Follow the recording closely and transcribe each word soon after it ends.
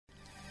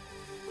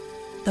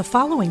The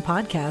following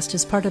podcast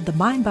is part of the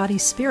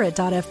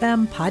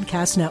MindBodySpirit.fm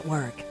podcast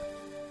network.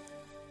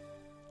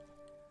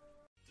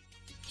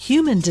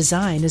 Human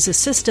design is a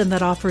system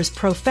that offers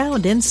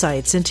profound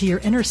insights into your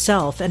inner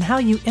self and how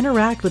you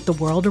interact with the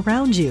world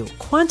around you.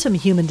 Quantum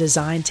human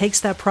design takes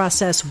that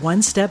process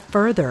one step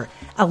further,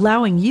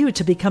 allowing you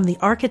to become the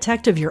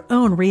architect of your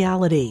own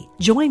reality.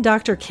 Join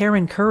Dr.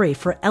 Karen Curry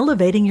for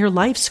Elevating Your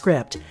Life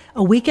Script,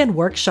 a weekend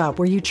workshop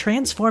where you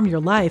transform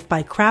your life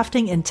by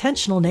crafting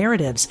intentional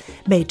narratives,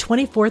 May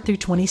 24 through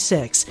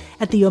 26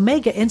 at the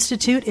Omega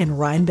Institute in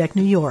Rhinebeck,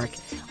 New York.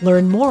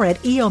 Learn more at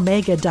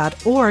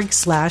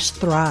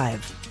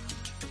eomega.org/thrive.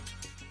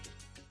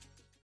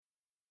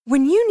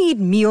 When you need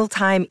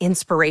mealtime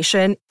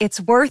inspiration,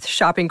 it's worth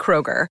shopping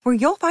Kroger, where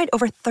you'll find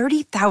over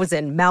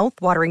 30,000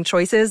 mouth-watering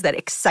choices that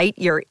excite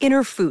your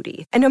inner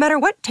foodie. And no matter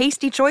what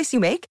tasty choice you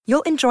make,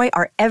 you'll enjoy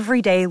our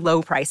everyday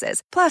low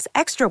prices, plus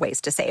extra ways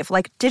to save,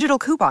 like digital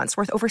coupons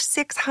worth over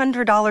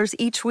 $600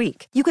 each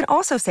week. You can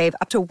also save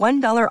up to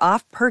 $1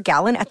 off per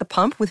gallon at the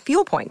pump with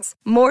fuel points.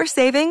 More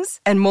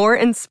savings and more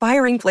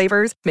inspiring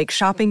flavors make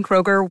shopping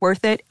Kroger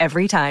worth it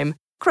every time.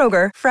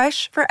 Kroger,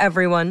 fresh for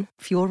everyone.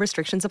 Fuel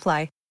restrictions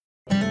apply.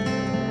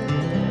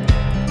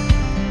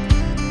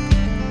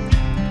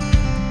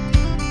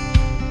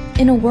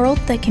 In a world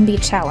that can be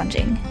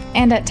challenging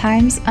and at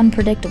times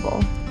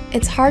unpredictable,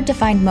 it's hard to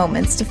find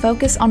moments to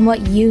focus on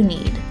what you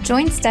need.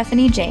 Join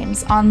Stephanie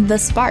James on The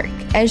Spark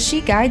as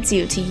she guides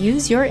you to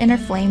use your inner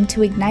flame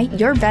to ignite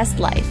your best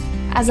life.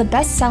 As a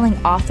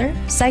best-selling author,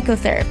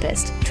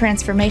 psychotherapist,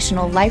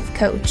 transformational life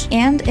coach,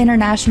 and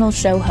international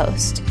show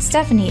host,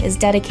 Stephanie is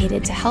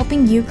dedicated to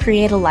helping you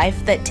create a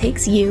life that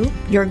takes you,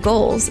 your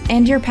goals,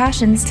 and your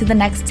passions to the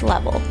next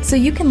level, so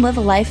you can live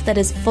a life that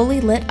is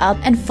fully lit up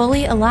and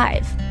fully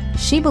alive.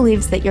 She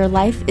believes that your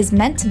life is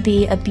meant to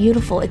be a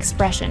beautiful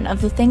expression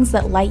of the things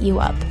that light you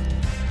up.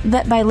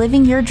 That by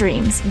living your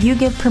dreams, you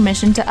give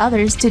permission to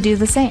others to do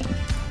the same.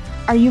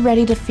 Are you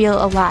ready to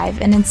feel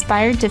alive and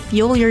inspired to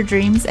fuel your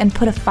dreams and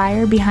put a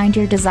fire behind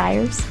your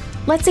desires?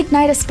 Let's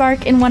ignite a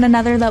spark in one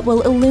another that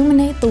will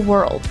illuminate the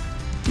world.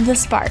 The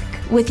Spark,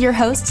 with your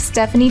host,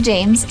 Stephanie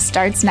James,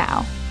 starts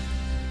now.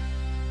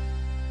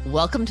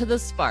 Welcome to The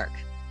Spark.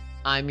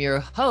 I'm your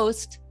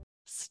host,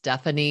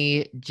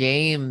 Stephanie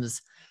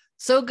James.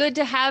 So good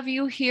to have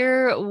you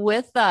here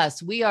with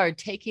us. We are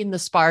taking the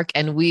spark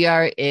and we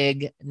are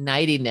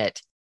igniting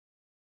it.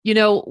 You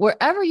know,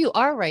 wherever you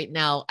are right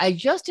now, I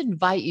just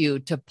invite you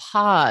to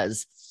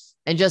pause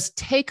and just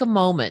take a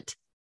moment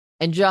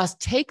and just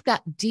take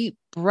that deep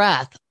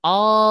breath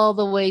all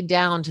the way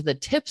down to the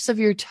tips of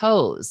your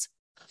toes.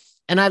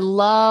 And I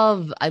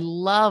love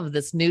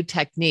this new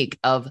technique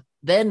of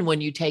then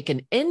when you take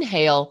an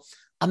inhale,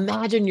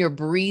 imagine you're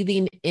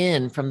breathing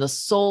in from the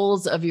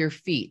soles of your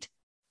feet.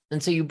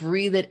 And so you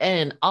breathe it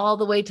in all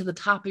the way to the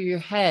top of your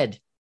head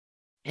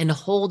and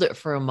hold it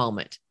for a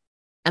moment.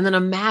 And then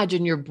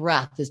imagine your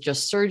breath is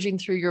just surging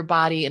through your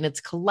body and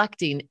it's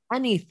collecting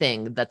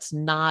anything that's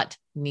not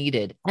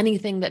needed,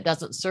 anything that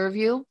doesn't serve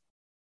you.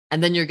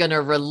 And then you're going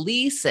to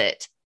release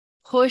it,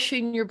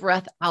 pushing your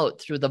breath out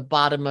through the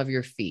bottom of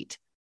your feet.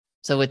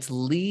 So it's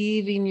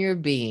leaving your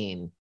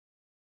being.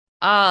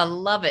 Ah,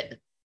 love it.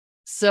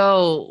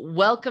 So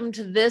welcome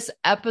to this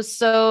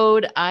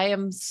episode. I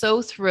am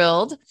so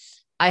thrilled.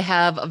 I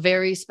have a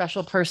very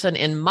special person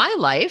in my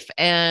life,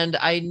 and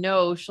I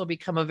know she'll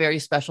become a very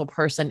special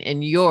person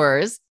in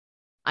yours.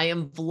 I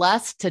am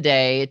blessed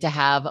today to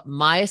have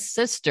my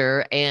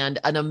sister and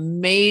an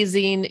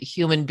amazing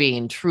human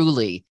being,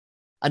 truly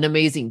an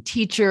amazing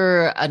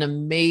teacher, an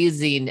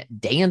amazing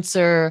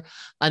dancer,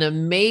 an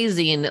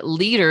amazing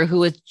leader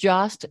who has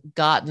just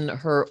gotten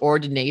her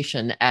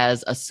ordination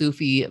as a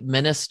Sufi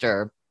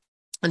minister.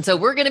 And so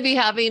we're going to be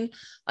having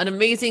an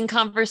amazing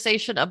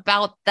conversation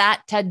about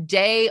that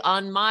today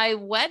on my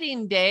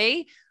wedding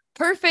day.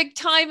 Perfect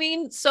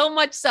timing, so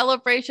much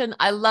celebration.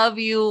 I love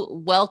you.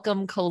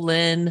 Welcome,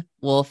 Colyn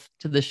Wolfe,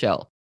 to the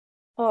show.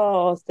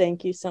 Oh,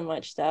 thank you so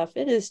much, Steph.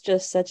 It is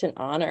just such an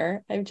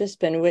honor. I've just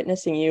been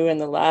witnessing you in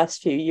the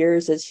last few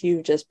years as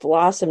you've just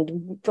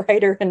blossomed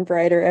brighter and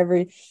brighter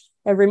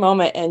every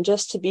moment. And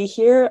just to be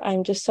here,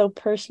 I'm just so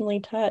personally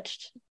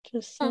touched,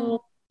 just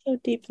so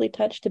deeply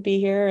touched to be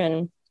here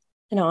and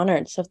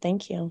honored. So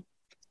thank you.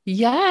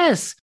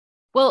 Yes.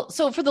 Well,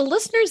 so for the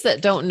listeners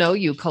that don't know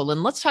you,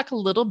 Colyn, let's talk a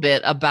little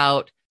bit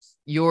about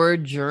your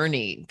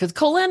journey, because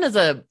Colyn is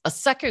a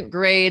second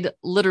grade,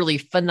 literally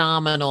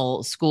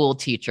phenomenal school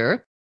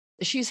teacher.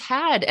 She's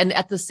had, and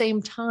at the same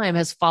time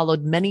has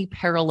followed many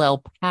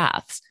parallel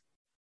paths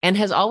and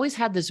has always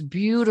had this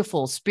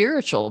beautiful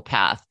spiritual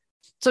path.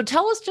 So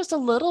tell us just a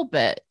little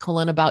bit,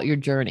 Colyn, about your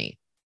journey.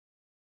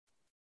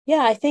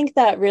 Yeah, I think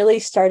that really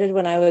started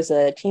when I was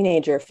a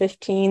teenager,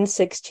 15,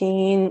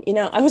 16.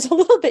 I was a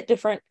little bit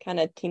different kind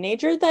of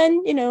teenager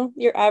than,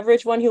 your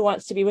average one who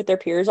wants to be with their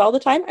peers all the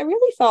time. I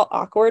really felt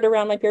awkward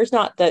around my peers.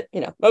 Not that,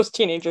 most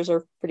teenagers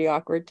are pretty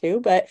awkward too,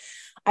 but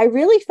I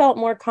really felt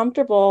more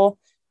comfortable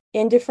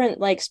in different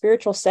like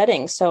spiritual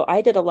settings. So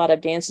I did a lot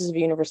of dances of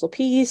universal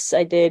peace.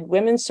 I did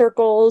women's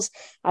circles.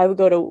 I would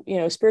go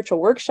to, spiritual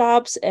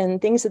workshops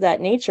and things of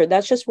that nature.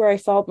 That's just where I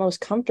felt most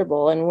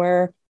comfortable and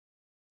where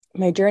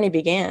my journey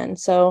began.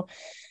 So,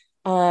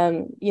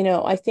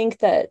 I think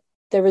that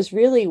there was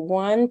really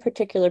one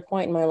particular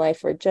point in my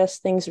life where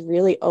just things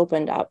really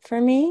opened up for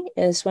me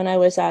is when I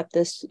was at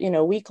this,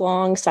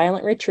 week-long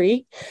silent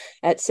retreat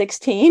at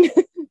 16,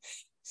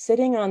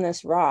 sitting on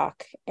this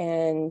rock.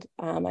 And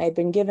I had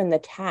been given the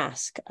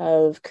task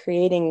of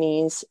creating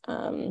these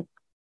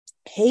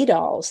hay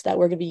dolls that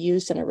were going to be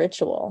used in a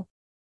ritual.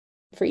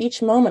 For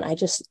each moment, I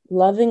just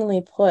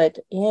lovingly put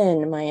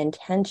in my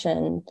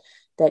intention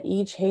that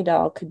each hay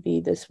doll could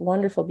be this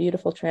wonderful,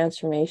 beautiful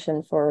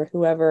transformation for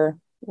whoever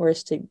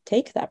was to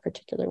take that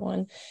particular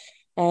one.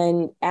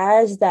 And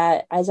as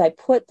I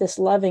put this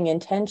loving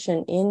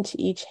intention into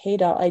each hay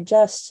doll,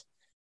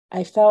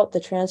 I felt the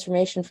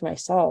transformation for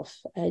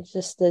myself.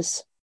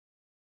 This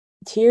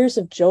tears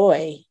of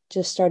joy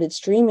just started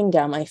streaming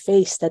down my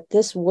face, that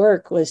this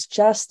work was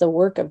just the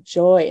work of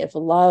joy, of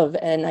love.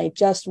 And I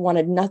just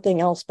wanted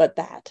nothing else but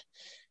that,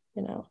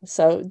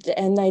 So,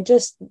 and I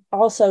just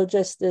also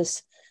just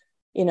this,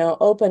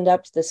 opened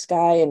up to the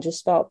sky and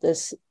just felt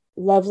this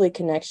lovely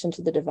connection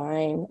to the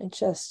divine. And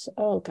just,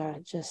 oh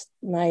God, just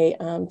my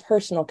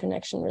personal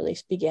connection really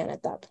began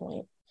at that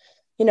point.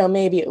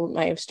 Maybe it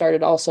might have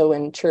started also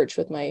in church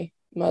with my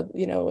mother,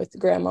 with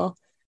grandma.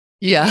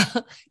 Yeah.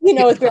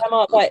 With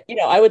grandma, but,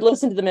 I would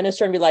listen to the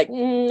minister and be like,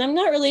 I'm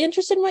not really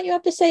interested in what you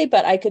have to say,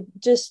 but I could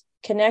just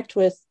connect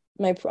with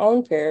my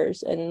own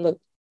prayers and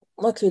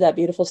look through that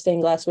beautiful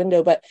stained glass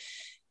window. But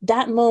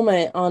that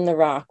moment on the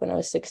rock when I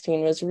was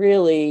 16 was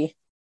really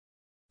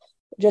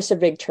just a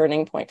big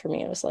turning point for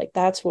me. It was like,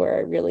 that's where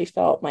I really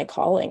felt my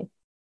calling.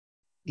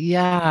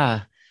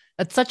 Yeah.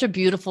 That's such a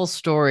beautiful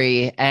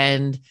story.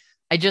 And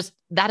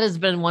that has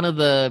been one of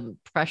the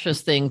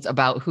precious things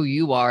about who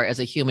you are as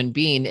a human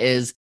being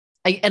is,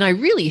 I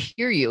really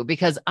hear you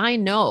because I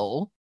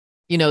know,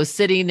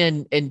 sitting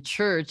in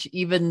church,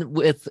 even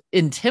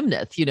in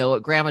Timnath,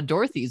 at Grandma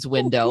Dorothy's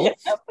window,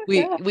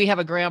 we have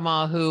a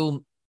grandma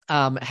who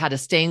had a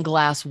stained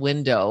glass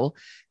window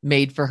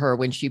made for her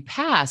when she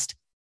passed.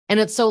 And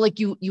it's so like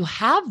you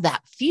have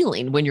that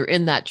feeling when you're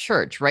in that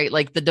church, right?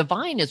 Like the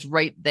divine is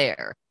right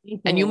there.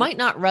 Mm-hmm. And you might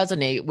not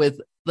resonate with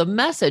the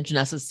message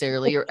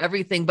necessarily or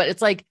everything, but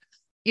it's like,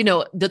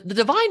 the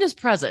divine is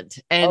present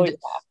and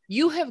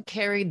you have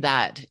carried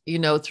that,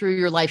 through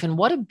your life. And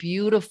what a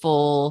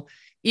beautiful,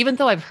 even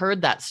though I've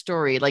heard that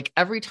story, like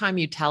every time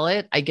you tell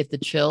it, I get the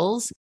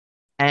chills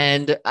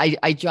and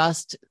I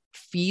just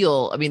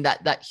feel,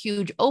 that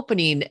huge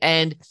opening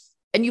and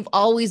you've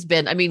always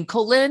been,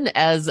 Colyn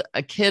as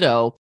a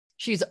kiddo,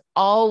 she's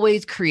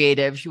always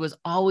creative. She was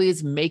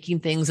always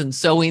making things and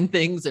sewing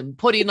things and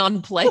putting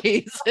on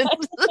plays and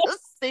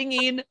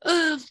singing.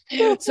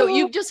 So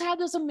you've just had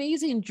this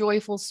amazing,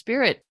 joyful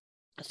spirit.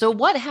 So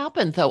what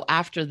happened though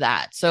after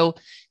that? So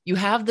you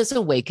have this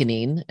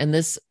awakening and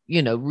this,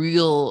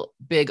 real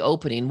big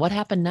opening. What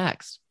happened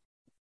next?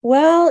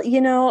 Well,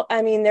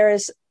 there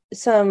is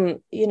some,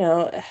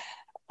 a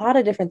lot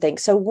of different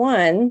things. So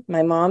one,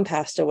 my mom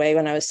passed away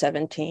when I was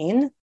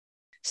 17.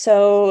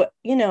 So,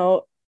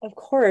 of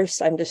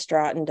course, I'm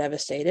distraught and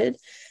devastated.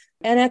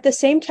 And at the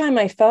same time,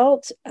 I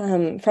felt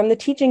from the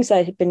teachings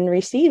I had been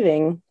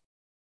receiving,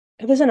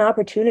 it was an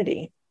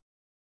opportunity.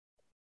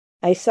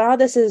 I saw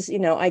this as,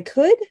 I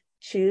could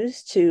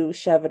choose to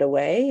shove it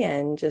away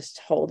and just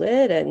hold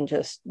it and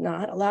just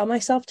not allow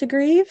myself to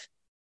grieve.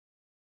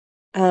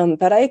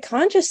 But I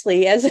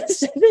consciously, as a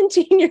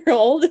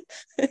 17-year-old,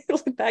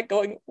 look back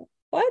going,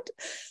 what?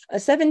 A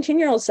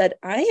 17-year-old said,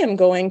 I am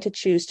going to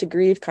choose to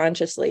grieve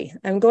consciously.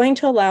 I'm going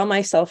to allow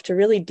myself to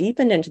really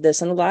deepen into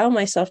this and allow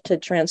myself to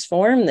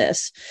transform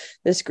this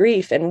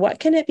grief. And what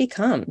can it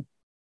become?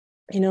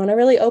 And I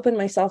really opened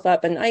myself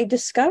up and I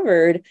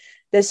discovered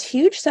this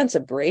huge sense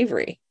of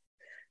bravery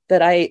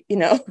that I,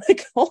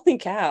 like, holy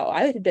cow,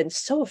 I had been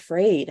so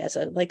afraid as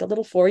a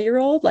little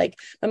 4-year-old. Like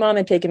my mom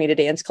had taken me to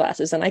dance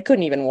classes and I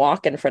couldn't even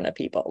walk in front of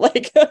people.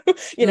 Like,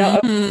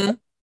 Mm-hmm. a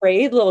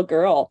afraid little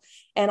girl.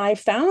 And I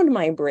found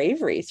my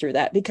bravery through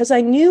that because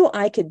I knew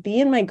I could be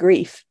in my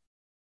grief.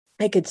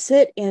 I could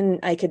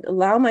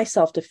allow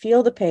myself to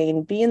feel the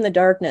pain, be in the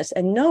darkness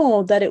and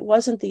know that it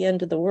wasn't the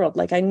end of the world.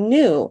 Like I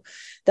knew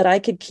that I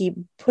could keep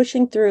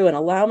pushing through and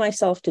allow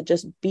myself to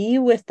just be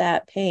with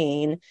that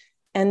pain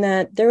and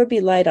that there would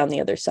be light on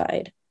the other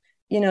side.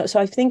 So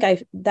I think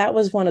that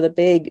was one of the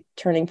big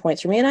turning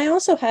points for me. And I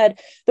also had,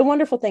 the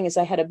wonderful thing is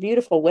I had a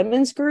beautiful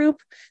women's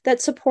group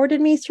that supported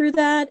me through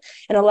that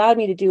and allowed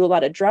me to do a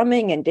lot of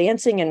drumming and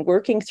dancing and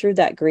working through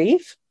that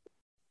grief.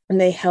 And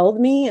they held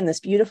me in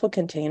this beautiful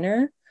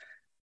container,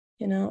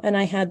 and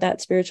I had that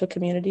spiritual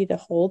community to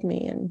hold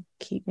me and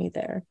keep me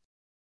there.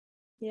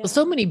 Yeah.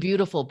 So many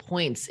beautiful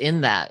points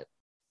in that,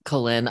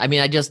 Colyn.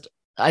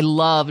 I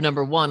love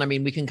number one.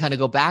 We can kind of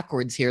go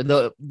backwards here.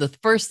 The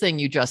first thing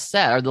you just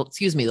said,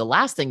 the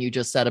last thing you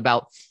just said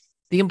about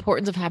the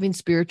importance of having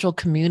spiritual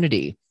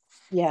community.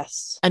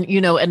 Yes. And,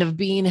 you know, and of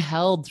being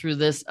held through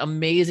this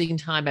amazing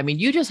time. I mean,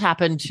 you just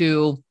happened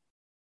to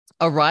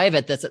arrive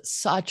at this at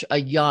such a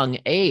young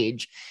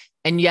age,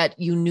 and yet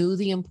you knew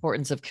the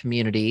importance of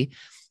community.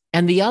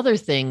 And the other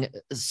thing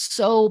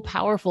so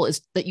powerful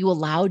is that you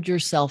allowed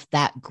yourself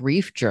that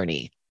grief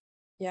journey.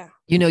 Yeah.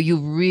 You know, you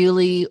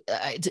really,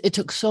 it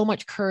took so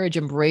much courage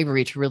and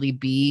bravery to really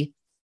be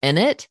in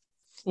it.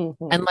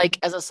 Mm-hmm. And like,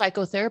 as a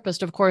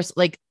psychotherapist, of course,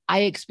 like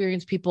I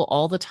experience people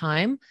all the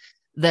time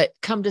that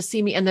come to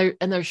see me and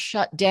they're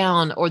shut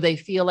down, or they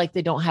feel like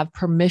they don't have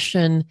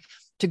permission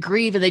to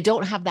grieve, and they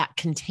don't have that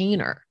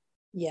container.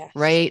 Yes.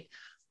 Right.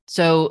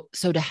 So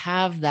to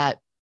have that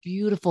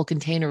beautiful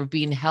container of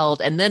being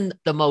held, and then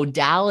the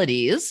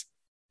modalities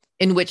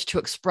in which to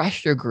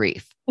express your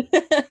grief,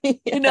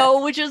 you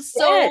know, which is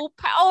so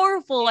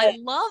powerful. I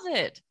love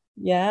it.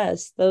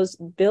 Yes, those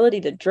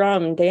ability to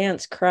drum,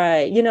 dance,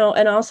 cry, you know,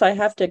 and also I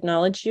have to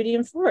acknowledge Judy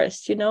and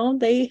Forrest, you know,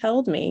 they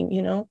held me,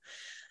 you know,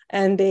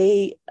 and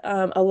they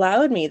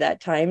allowed me that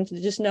time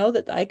to just know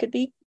that I could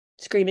be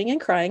screaming and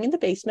crying in the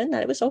basement,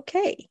 that it was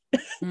okay.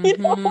 You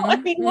know, I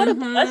mean, what a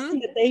blessing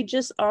that they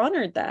just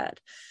honored that,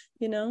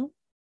 you know?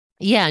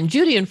 Yeah. And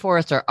Judy and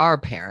Forrest are our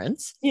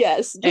parents.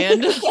 Yes.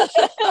 And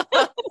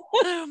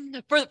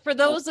for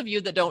those of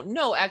you that don't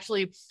know,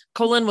 actually,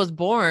 Colyn was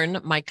born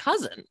my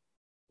cousin.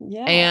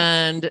 Yeah.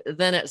 And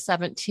then at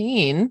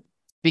 17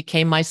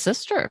 became my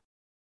sister.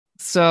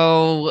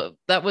 So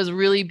that was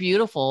really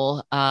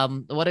beautiful.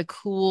 What a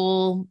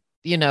cool,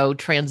 you know,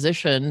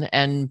 transition.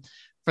 And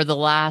for the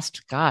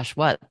last,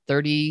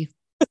 30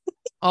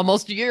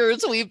 almost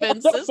years, we've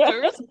been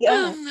sisters.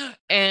 Yeah.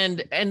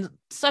 And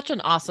such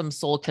an awesome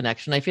soul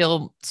connection. I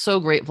feel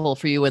so grateful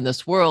for you in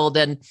this world.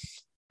 And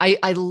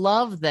I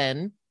love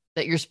then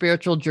that your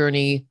spiritual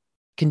journey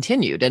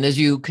continued. And as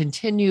you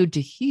continued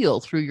to heal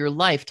through your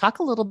life, talk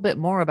a little bit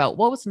more about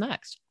what was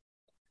next.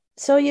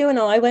 So, you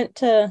know, I went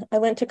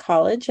to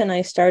college and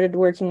I started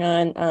working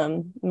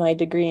on my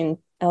degree in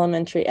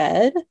elementary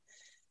ed.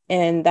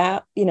 And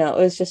that, you know,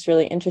 it was just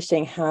really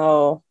interesting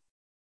how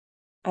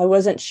I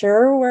wasn't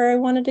sure where I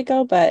wanted to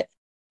go, but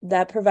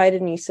that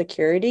provided me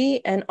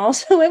security. And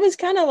also it was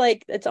kind of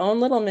like its own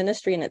little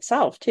ministry in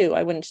itself too.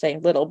 I wouldn't say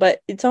little,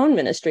 but its own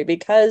ministry,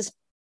 because,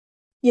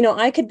 you know,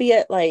 I could be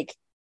at like,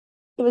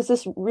 it was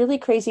this really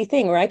crazy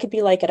thing where I could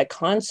be like at a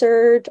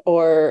concert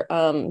or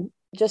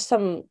just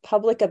some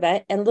public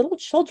event, and little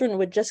children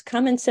would just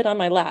come and sit on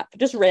my lap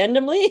just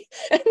randomly.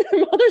 And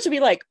their mothers would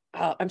be like,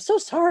 oh, I'm so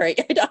sorry.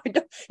 I don't,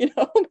 you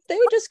know, they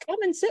would just come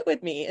and sit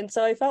with me. And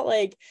so I felt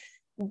like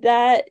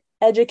that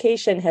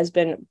education has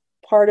been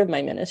part of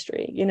my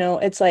ministry. You know,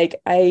 it's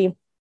like I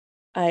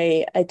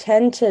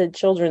tend to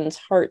children's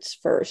hearts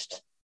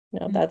first. You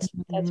know, that's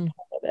part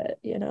of it,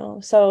 you know.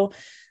 So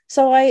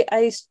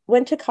I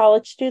went to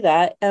college to do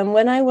that. And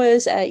when I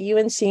was at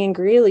UNC in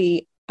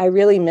Greeley, I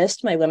really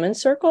missed my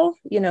women's circle.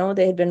 You know,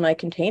 they had been my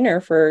container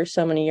for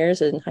so many years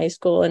in high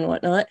school and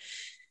whatnot.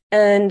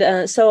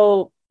 And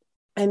so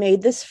I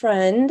made this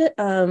friend,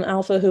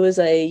 Alpha, who was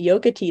a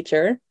yoga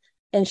teacher,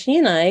 and she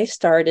and I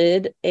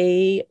started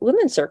a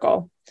women's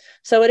circle.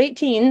 So at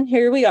 18,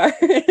 here we are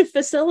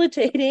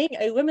facilitating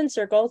a women's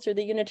circle through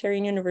the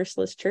Unitarian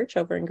Universalist Church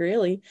over in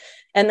Greeley.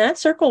 And that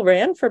circle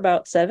ran for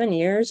about 7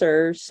 years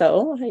or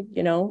so,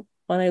 you know,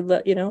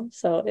 you know,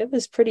 so it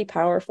was pretty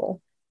powerful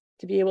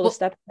to be able to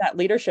step in that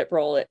leadership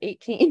role at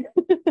 18.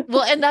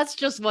 Well, and that's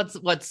just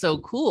what's so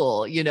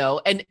cool, you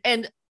know, and,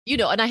 you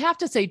know, and I have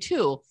to say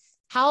too,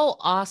 how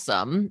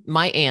awesome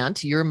my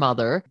aunt, your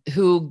mother,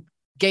 who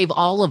gave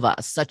all of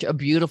us such a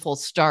beautiful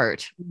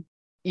start,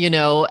 you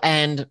know,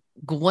 and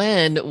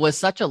Gwen was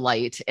such a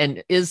light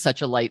and is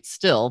such a light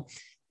still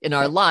in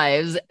our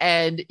lives.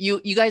 And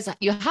you guys,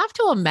 you have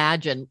to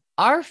imagine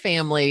our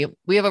family,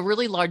 we have a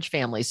really large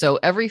family. So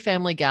every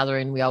family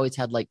gathering, we always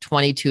had like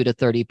 22 to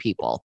 30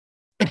 people.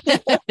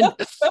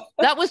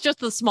 That was just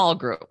the small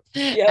group.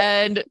 Yep.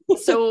 And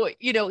so,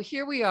 you know,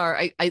 here we are.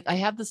 I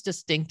have this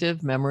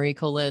distinctive memory,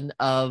 Colyn,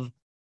 of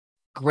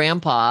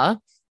Grandpa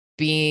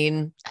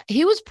being,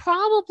 he was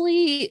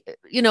probably,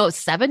 you know,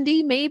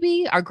 70,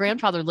 maybe. Our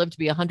grandfather lived to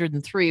be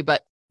 103,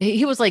 but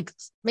he was like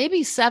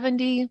maybe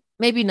 70,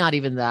 maybe not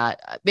even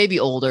that, maybe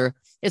older.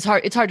 It's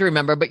hard to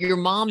remember, but your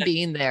mom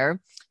being there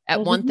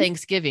at one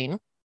Thanksgiving.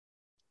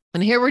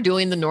 And here we're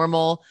doing the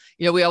normal,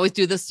 you know, we always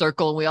do this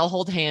circle and we all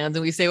hold hands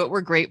and we say what we're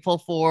grateful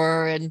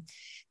for. And,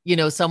 you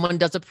know, someone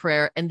does a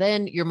prayer and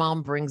then your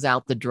mom brings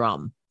out the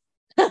drum.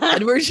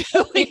 And we're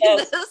doing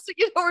this,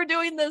 you know, we're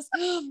doing this,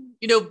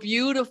 you know,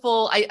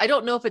 beautiful. I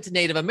don't know if it's a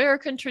Native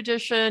American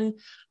tradition,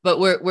 but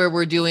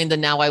we're doing the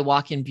Now I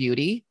Walk in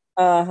Beauty.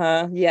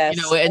 Yes.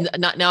 You know, and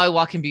not Now I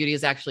Walk in Beauty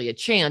is actually a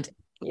chant.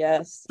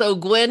 Yes. So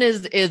Gwen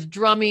is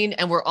drumming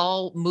and we're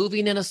all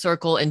moving in a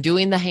circle and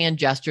doing the hand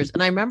gestures.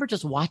 And I remember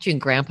just watching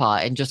Grandpa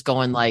and just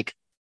going like,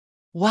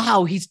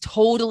 wow, he's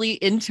totally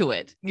into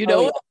it. You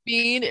know what I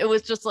mean? It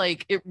was just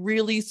like, it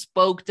really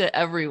spoke to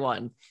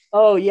everyone.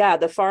 Oh yeah.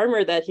 The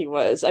farmer that he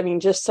was, I mean,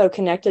 just so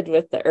connected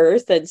with the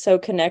earth and so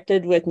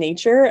connected with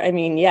nature. I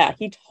mean, yeah,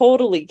 he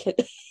totally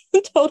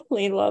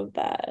totally loved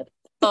that.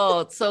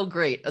 Oh, it's so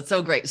great. It's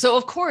so great. So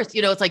of course,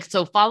 it's like,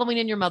 so following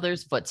in your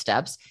mother's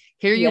footsteps,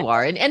 here you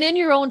are, and in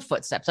your own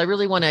footsteps. I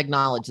really want to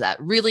acknowledge that,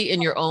 really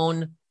in your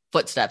own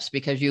footsteps,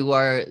 because you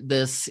are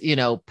this,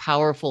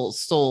 powerful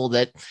soul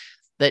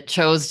that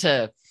chose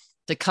to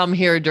come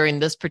here during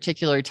this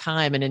particular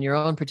time and in your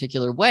own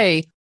particular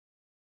way.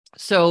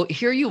 So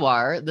here you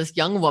are, this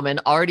young woman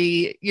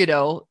already,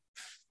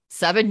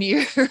 7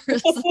 years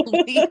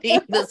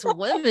leading this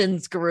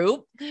women's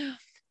group.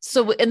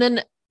 So, and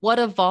then what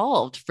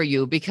evolved for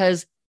you?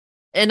 Because,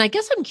 and I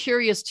guess I'm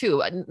curious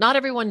too, not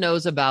everyone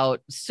knows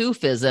about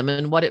Sufism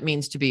and what it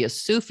means to be a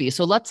Sufi.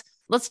 So let's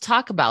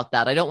talk about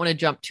that. I don't want to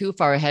jump too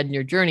far ahead in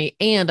your journey.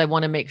 And I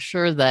want to make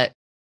sure that,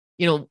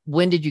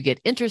 when did you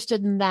get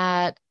interested in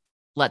that?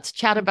 Let's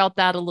chat about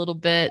that a little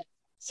bit.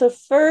 So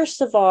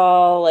first of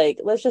all,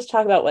 let's just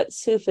talk about what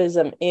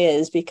Sufism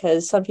is,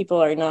 because some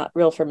people are not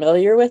real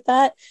familiar with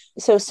that.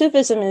 So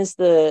Sufism is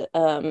the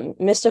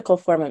mystical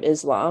form of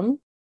Islam.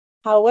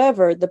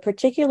 However, the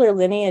particular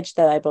lineage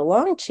that I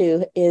belong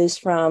to is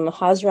from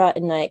Hazrat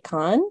Inayat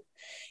Khan,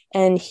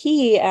 and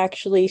he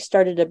actually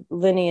started a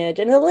lineage.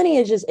 And the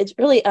lineage it's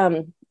really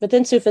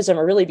within Sufism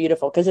are really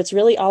beautiful, because it's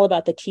really all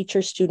about the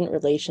teacher-student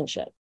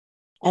relationship.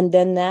 And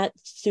then that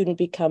student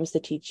becomes the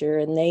teacher,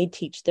 and they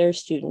teach their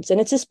students. And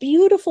it's this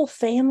beautiful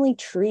family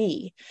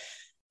tree.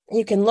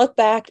 You can look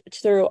back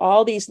through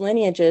all these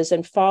lineages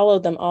and follow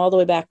them all the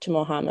way back to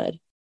Muhammad.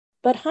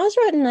 But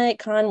Hazrat Inayat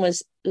Khan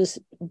was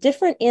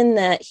different in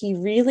that he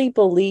really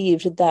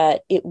believed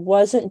that it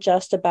wasn't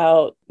just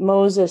about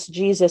Moses,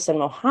 Jesus, and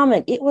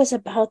Muhammad. It was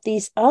about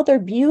these other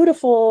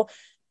beautiful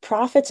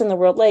prophets in the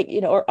world,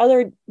 or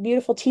other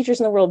beautiful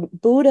teachers in the world,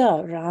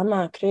 Buddha,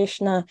 Rama,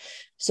 Krishna,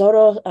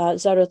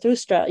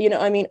 Zarathustra,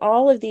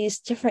 all of these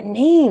different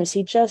names.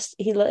 He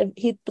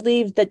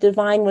believed that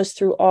divine was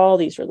through all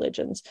these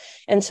religions.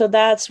 And so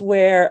that's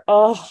where,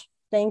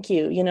 thank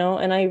you,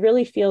 and I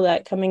really feel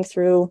that coming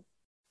through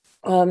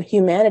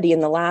humanity in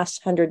the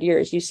last 100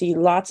 years. You see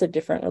lots of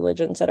different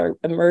religions that are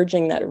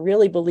emerging that are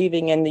really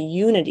believing in the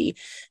unity,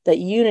 that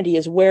unity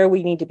is where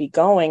we need to be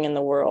going in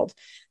the world.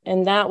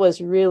 And that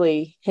was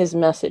really his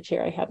message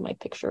here. I have my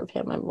picture of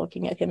him. I'm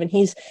looking at him, and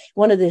he's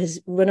one of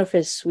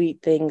his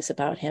sweet things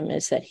about him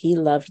is that he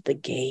loved the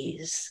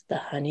gaze, the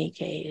honey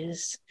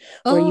gaze,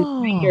 where you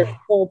bring your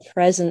whole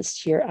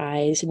presence to your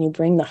eyes, and you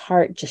bring the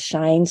heart just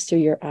shines through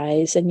your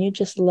eyes, and you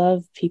just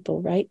love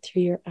people right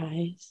through your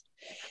eyes.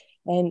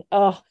 And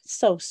it's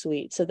so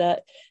sweet. So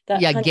that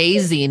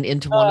gazing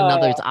into one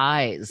another's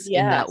eyes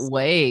in that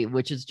way,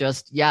 which is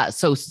just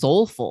so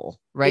soulful,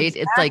 right?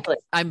 Exactly. It's like,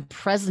 I'm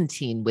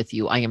presenting with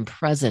you. I am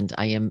present.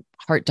 I am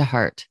heart to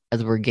heart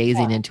as we're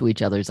gazing into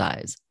each other's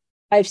eyes.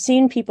 I've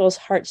seen people's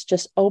hearts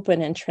just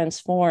open and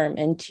transform,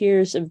 and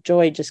tears of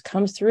joy just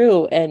come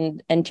through,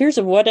 and tears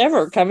of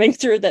whatever coming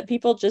through, that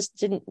people just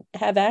didn't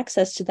have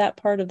access to that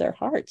part of their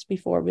hearts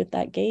before. With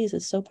that gaze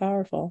is so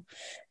powerful.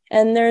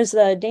 And there's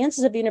the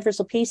Dances of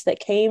Universal Peace that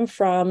came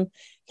from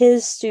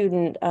his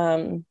student,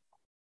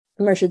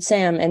 Murshid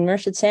Sam. And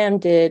Murshid Sam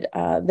did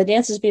the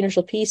Dances of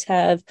Universal Peace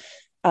have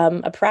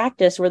a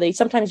practice where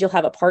sometimes you'll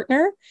have a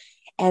partner,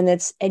 and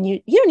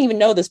you don't even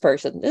know this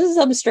person. This is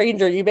some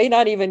stranger you may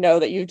not even know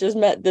that you just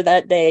met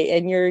that day,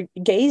 and you're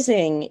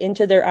gazing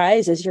into their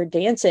eyes as you're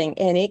dancing,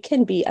 and it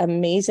can be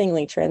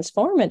amazingly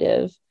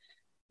transformative.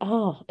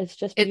 Oh, it's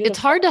just beautiful. It's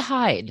hard to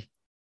hide.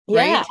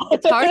 Right? Yeah.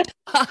 It's hard to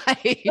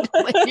hide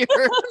when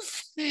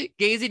you're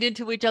gazing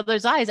into each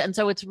other's eyes. And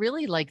so it's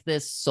really like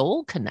this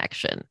soul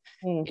connection,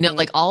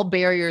 like all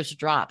barriers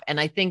drop. And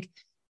I think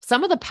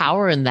some of the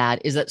power in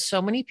that is that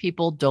so many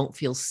people don't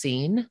feel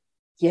seen.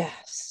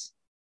 Yes.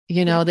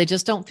 They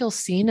just don't feel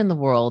seen in the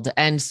world.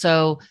 And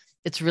so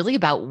it's really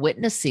about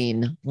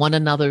witnessing one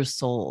another's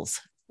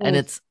souls. And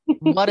it's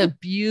what a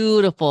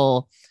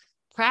beautiful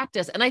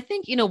practice. And I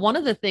think, one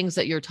of the things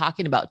that you're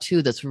talking about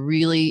too, that's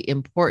really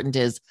important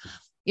is,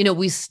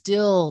 we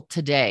still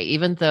today,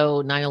 even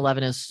though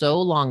 9/11 is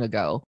so long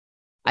ago,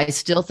 I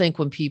still think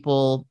when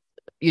people,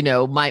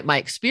 my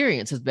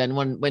experience has been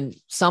when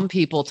some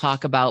people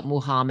talk about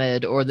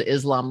Muhammad or the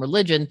Islam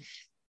religion,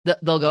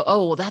 they'll go,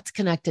 oh, well, that's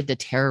connected to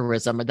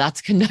terrorism, or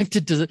that's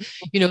connected to,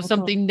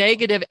 something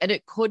negative. And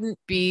it couldn't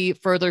be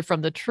further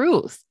from the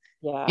truth.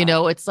 Yeah.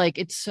 It's like,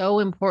 it's so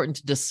important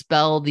to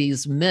dispel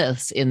these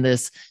myths in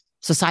this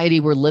society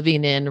we're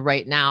living in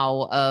right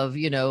now of,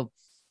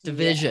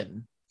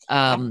 division.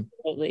 Yeah.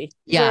 Absolutely.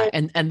 Yeah.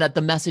 And that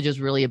the message is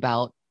really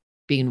about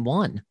being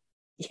one.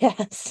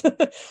 Yes.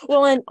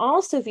 Well, and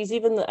all Sufis,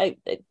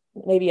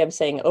 maybe I'm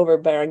saying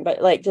overbearing,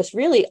 but just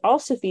really all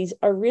Sufis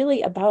are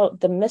really about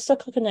the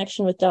mystical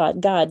connection with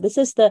God. This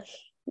is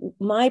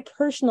my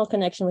personal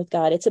connection with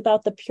God. It's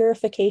about the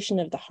purification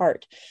of the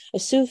heart.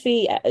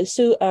 Sufi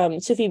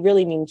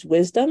really means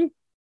wisdom.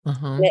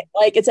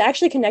 It's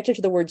actually connected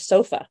to the word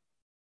sofa.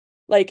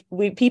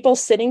 People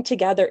sitting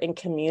together in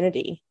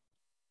community.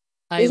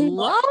 I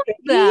love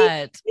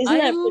that.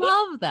 I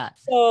love that.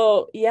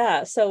 So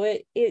yeah, so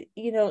it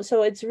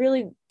so it's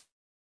really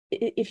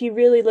if you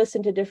really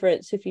listen to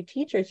different Sufi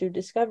teachers, you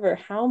discover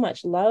how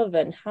much love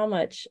and how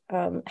much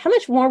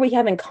more we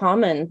have in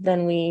common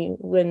than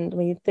when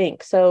we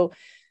think. So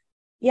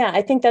yeah,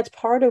 I think that's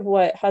part of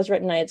what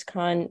Hazrat Inayat's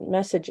Khan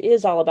message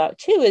is all about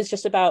too, is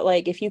just about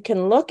like, if you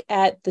can look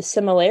at the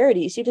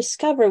similarities, you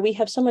discover we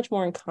have so much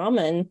more in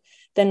common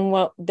than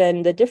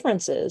the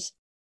differences.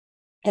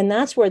 And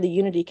that's where the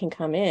unity can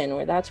come in,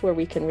 where that's where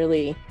we can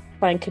really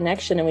find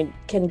connection, and we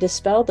can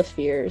dispel the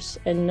fears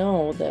and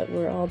know that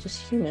we're all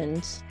just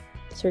humans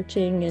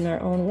searching in our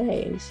own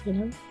ways, you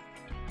know?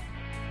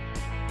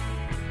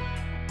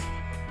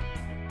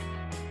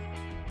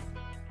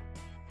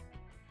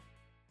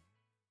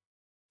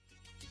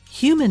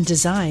 Human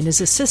design is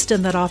a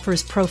system that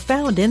offers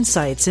profound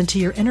insights into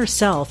your inner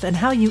self and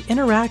how you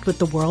interact with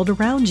the world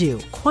around you.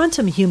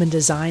 Quantum human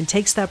design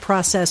takes that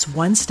process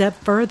one step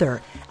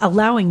further,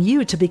 allowing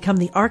you to become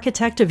the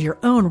architect of your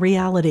own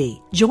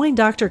reality. Join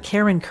Dr.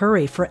 Karen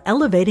Curry for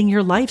Elevating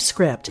Your Life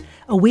Script,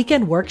 a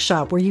weekend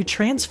workshop where you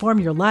transform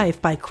your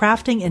life by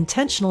crafting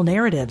intentional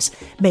narratives,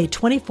 May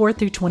 24th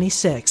through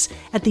 26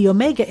 at the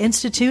Omega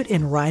Institute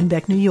in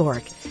Rhinebeck, New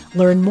York.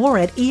 Learn more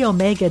at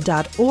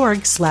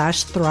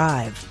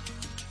eomega.org/thrive.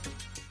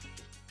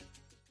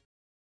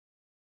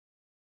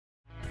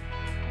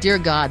 Dear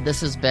God,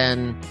 this has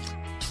been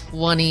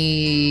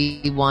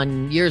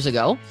 21 years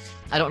ago.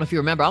 I don't know if you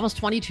remember, almost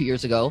 22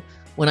 years ago,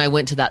 when I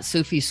went to that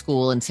Sufi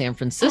school in San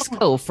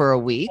Francisco for a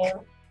week.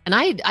 And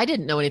I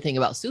didn't know anything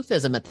about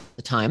Sufism at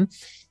the time.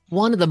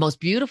 One of the most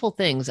beautiful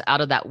things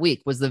out of that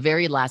week was the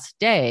very last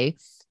day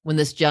when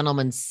this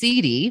gentleman,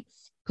 Sidi,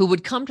 who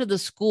would come to the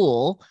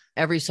school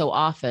every so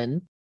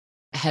often,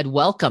 had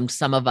welcomed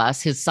some of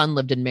us. His son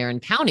lived in Marin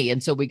County.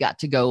 And so we got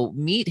to go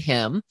meet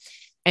him.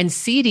 And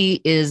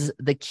Sidi is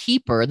the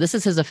keeper. This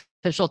is his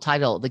official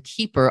title, the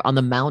keeper on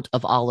the Mount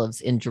of Olives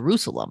in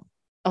Jerusalem.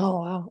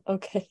 Oh, wow.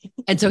 Okay.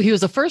 And so he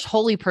was the first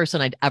holy person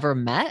I'd ever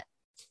met.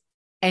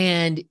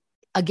 And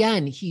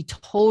again, he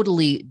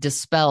totally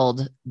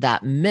dispelled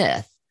that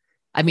myth.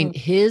 I mean,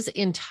 his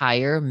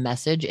entire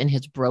message in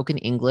his broken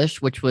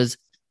English, which was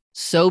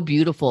so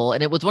beautiful.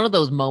 And it was one of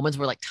those moments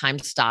where like time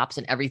stops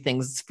and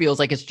everything feels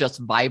like it's just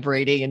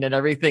vibrating, and then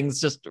everything's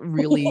just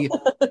really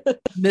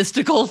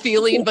mystical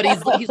feeling. But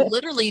he's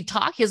literally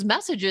his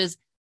message is,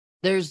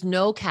 there's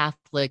no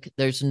Catholic,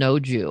 there's no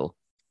Jew,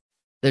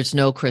 there's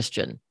no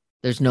Christian,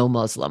 there's no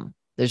Muslim,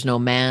 there's no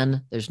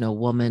man, there's no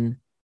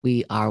woman.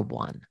 We are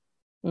one.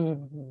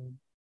 Mm-hmm.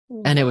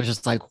 And it was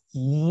just like,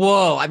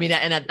 whoa. I mean,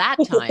 and at that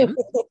time,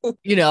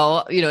 you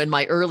know, in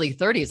my early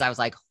 30s, I was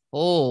like,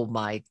 oh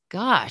my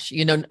gosh,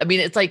 I mean,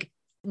 it's like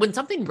when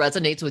something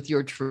resonates with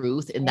your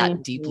truth in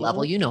that deep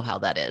level, you know how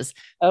that is.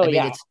 Oh, I mean,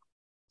 yeah. It's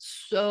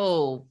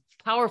so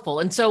powerful.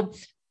 And so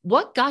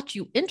what got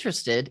you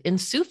interested in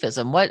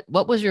Sufism? What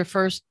was your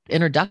first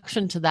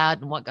introduction to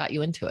that, and what got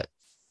you into it?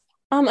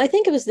 I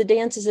think it was the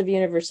Dances of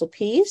Universal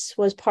Peace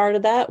was part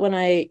of that when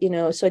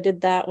so I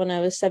did that when I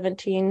was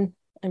 17.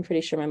 I'm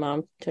pretty sure my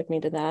mom took me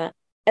to that.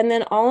 And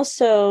then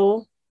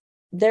also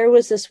there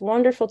was this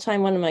wonderful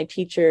time, one of my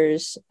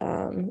teachers,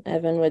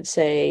 Evan, would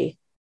say,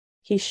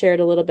 he shared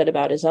a little bit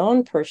about his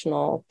own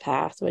personal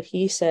path, but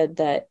he said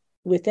that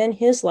within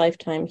his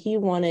lifetime, he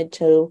wanted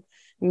to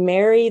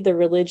marry the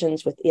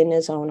religions within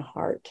his own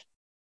heart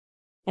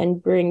and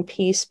bring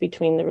peace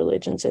between the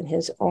religions in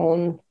his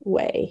own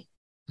way.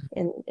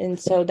 And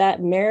so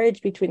that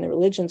marriage between the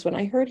religions, when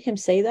I heard him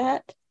say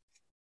that,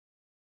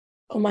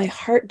 oh, my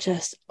heart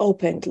just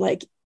opened,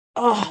 like,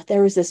 oh,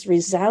 there was this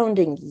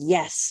resounding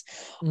yes.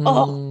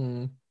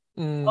 Oh,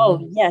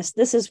 yes,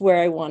 this is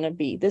where I want to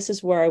be. This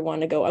is where I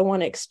want to go. I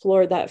want to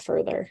explore that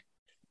further.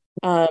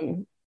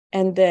 And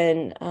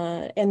then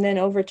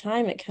over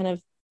time, it kind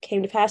of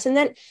came to pass. And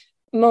then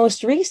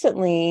most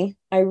recently,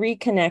 I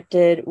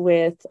reconnected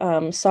with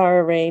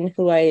Sarah Rain,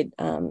 who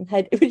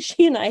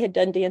she and I had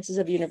done Dances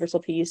of Universal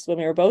Peace when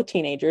we were both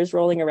teenagers,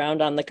 rolling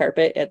around on the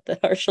carpet at the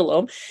Har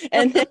Shalom.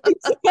 And then,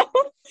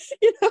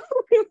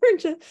 we were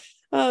just,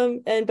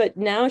 but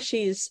now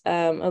she's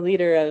a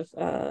leader of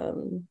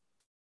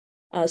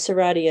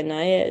Sarati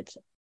Inayat.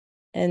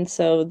 And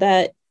so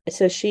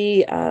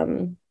she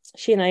and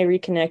I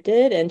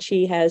reconnected, and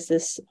she has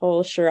this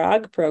whole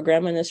Shirag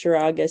program, and the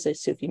Shirag is a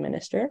Sufi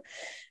minister.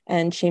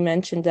 And she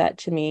mentioned that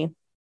to me.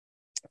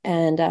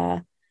 And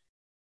I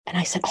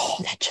said, oh,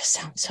 that just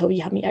sounds so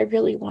yummy. I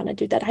really want to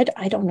do that.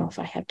 I don't know if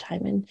I have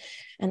time. And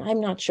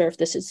I'm not sure if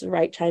this is the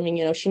right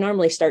timing. She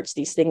normally starts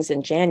these things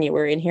in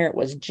January, and here it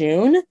was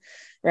June.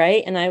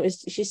 Right. And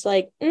she's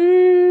like,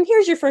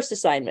 here's your first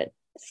assignment.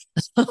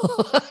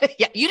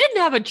 Yeah. You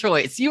didn't have a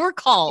choice. You were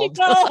called.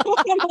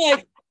 I'm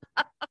like,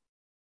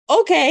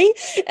 okay.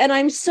 And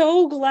I'm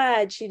so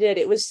glad she did.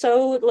 It was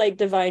so like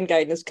divine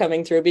guidance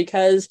coming through,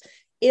 because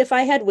if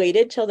I had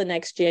waited till the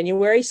next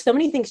January, so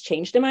many things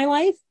changed in my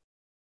life,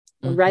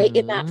 right?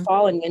 In that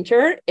fall and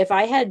winter. If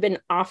I had been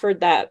offered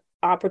that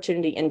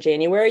opportunity in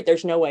January,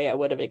 there's no way I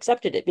would have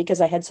accepted it,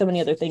 because I had so many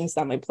other things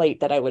on my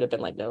plate that I would have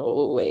been like,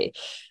 no way.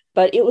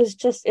 But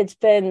it's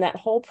been that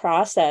whole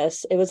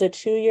process. It was a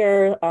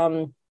 2-year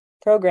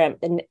program.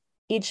 And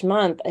each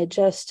month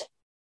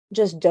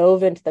just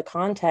dove into the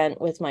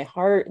content with my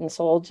heart and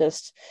soul.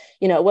 Just,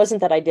 it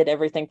wasn't that I did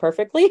everything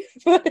perfectly,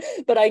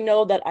 but I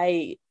know that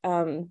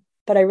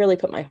but I really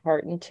put my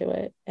heart into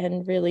it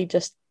and really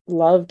just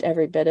loved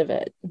every bit of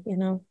it.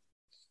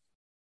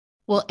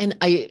 Well, and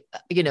I,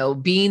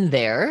 being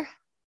there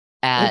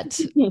at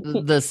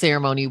the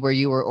ceremony where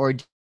you were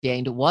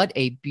ordained, what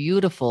a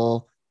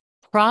beautiful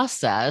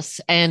process.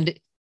 And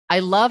I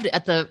loved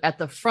at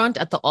the front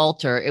at the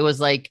altar, it was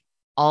like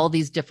all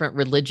these different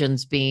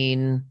religions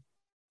being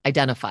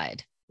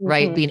identified,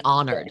 right? Being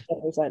honored.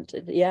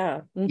 Represented.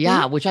 Yeah.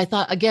 Yeah. Which I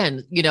thought,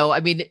 again, I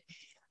mean,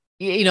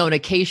 in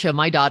Acacia,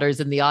 my daughter's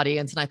in the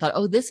audience, and I thought,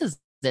 oh, this is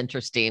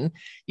interesting,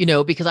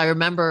 because I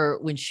remember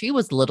when she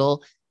was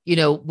little,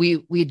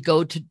 we'd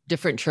go to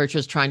different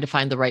churches trying to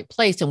find the right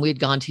place. And we'd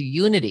gone to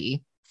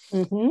Unity,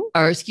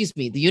 or excuse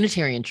me, the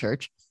Unitarian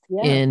Church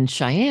in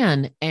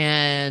Cheyenne.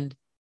 And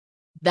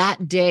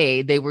that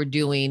day they were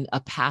doing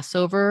a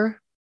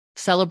Passover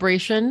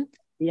celebration.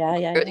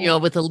 Yeah.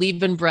 With the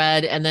leavened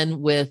bread, and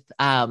then with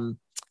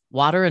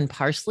water and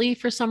parsley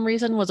for some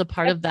reason was a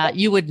part of that.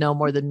 You would know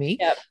more than me.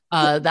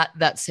 Yep.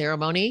 That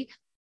ceremony.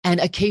 And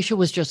Acacia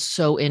was just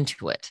so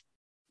into it,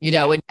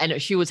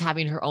 and she was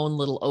having her own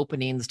little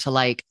openings to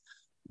like,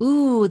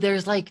 ooh,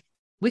 there's like,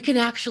 we can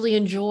actually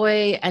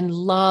enjoy and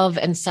love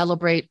and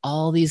celebrate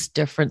all these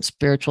different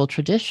spiritual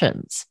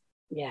traditions.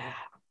 Yeah.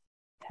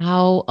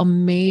 How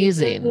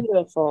amazing.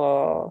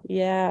 Beautiful.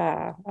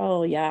 Yeah.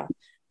 Oh, yeah.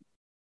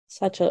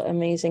 Such an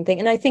amazing thing.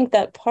 And I think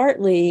that part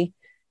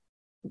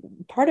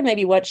of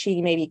maybe what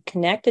she maybe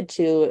connected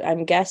to,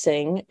 I'm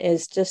guessing,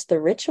 is just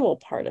the ritual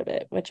part of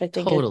it, which I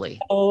think totally is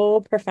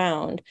so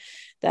profound.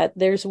 That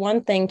there's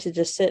one thing to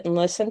just sit and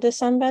listen to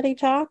somebody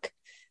talk,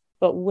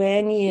 but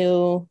when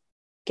you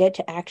get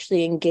to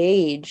actually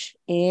engage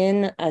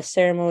in a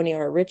ceremony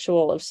or a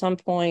ritual of some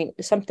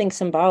point, something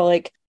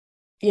symbolic,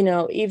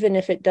 even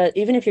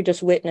if you're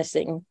just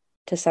witnessing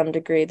to some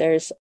degree,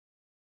 there's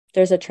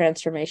a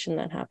transformation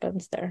that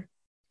happens there.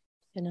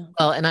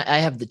 Well, and I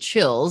have the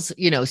chills,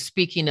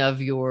 speaking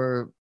of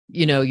your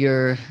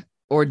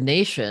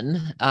ordination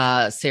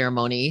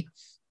ceremony,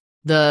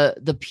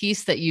 the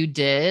piece that you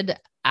did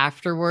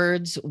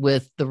afterwards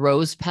with the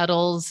rose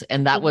petals,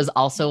 and that was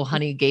also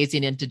honey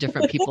gazing into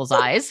different people's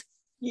eyes.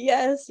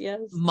 Yes.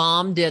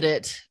 Mom did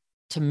it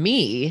to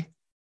me.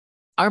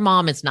 Our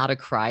mom is not a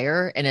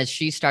crier, and as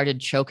she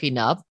started choking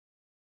up,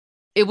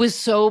 it was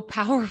so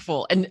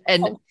powerful. And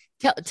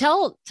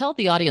tell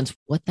the audience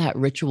what that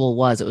ritual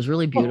was. It was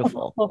really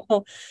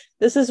beautiful.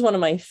 This is one of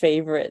my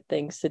favorite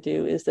things to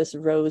do, is this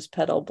rose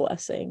petal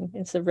blessing.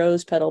 It's a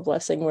rose petal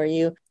blessing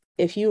where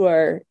if you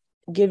are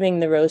giving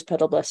the rose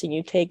petal blessing,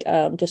 you take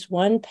just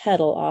one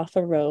petal off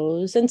a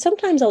rose, and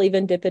sometimes I'll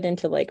even dip it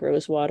into like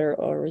rose water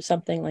or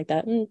something like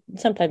that, and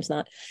sometimes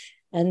not.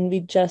 And we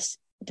just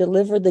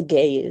deliver the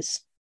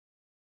gaze.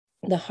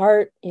 The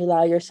heart, you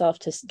allow yourself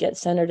to get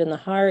centered in the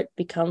heart,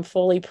 become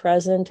fully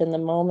present in the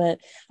moment,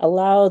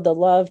 allow the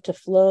love to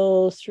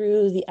flow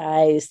through the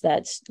eyes,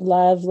 that's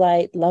love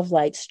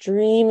light,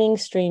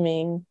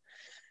 streaming.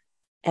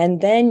 And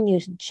then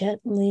you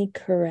gently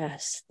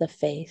caress the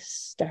face,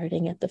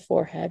 starting at the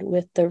forehead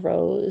with the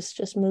rose,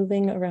 just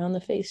moving around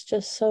the face,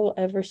 just so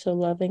ever so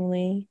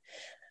lovingly.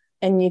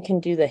 And you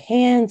can do the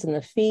hands and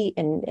the feet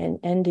and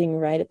ending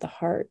right at the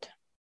heart.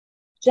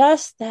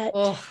 Just that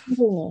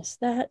tenderness,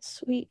 that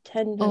sweet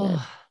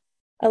tenderness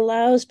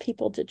allows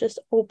people to just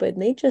open.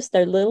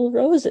 They're little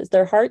roses.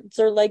 Their hearts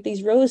are like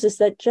these roses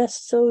that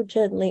just so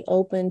gently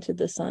open to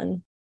the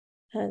sun.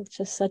 And it's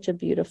just such a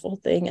beautiful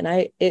thing. And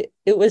that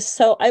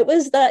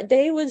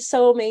day was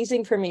so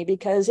amazing for me,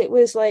 because it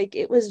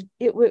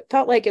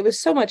felt like it was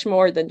so much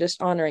more than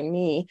just honoring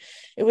me.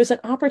 It was an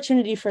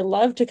opportunity for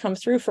love to come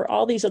through for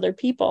all these other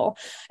people.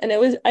 And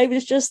I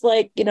was just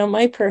like,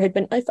 my prayer had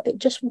been, if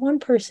just one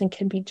person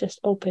can be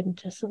just open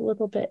just a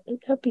little bit,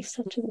 it would be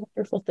such a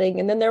wonderful thing.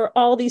 And then there were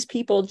all these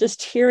people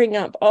just tearing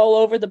up all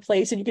over the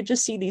place, and you could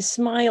just see these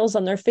smiles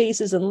on their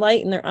faces and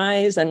light in their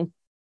eyes, and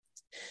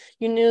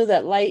you knew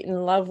that light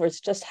and love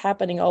was just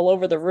happening all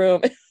over the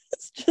room.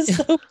 It's just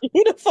so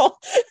beautiful.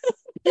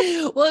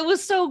 Well, it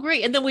was so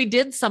great. And then we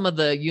did some of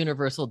the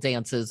universal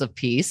dances of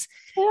peace.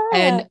 Yeah.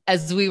 And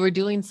as we were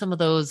doing some of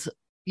those,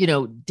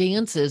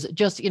 dances,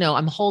 just,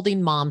 I'm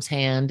holding Mom's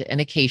hand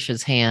and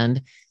Acacia's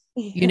hand,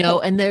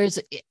 and there's,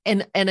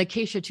 and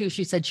Acacia too,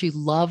 she said she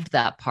loved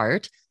that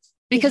part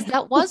because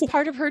that was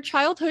part of her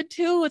childhood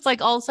too. It's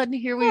like all of a sudden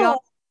here we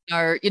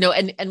are,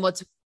 and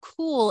what's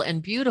cool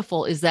and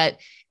beautiful is that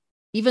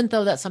even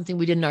though that's something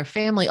we did in our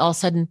family, all of a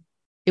sudden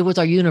it was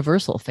our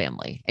universal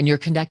family, and you're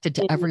connected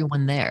to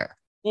everyone there.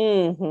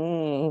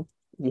 Mm-hmm.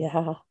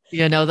 Yeah.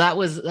 That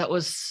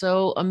was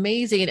so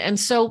amazing. And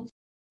so,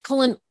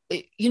 Colyn,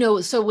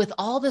 so with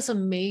all this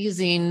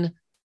amazing,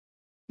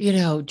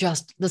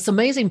 just this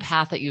amazing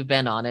path that you've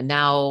been on, and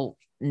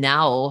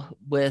now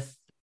with,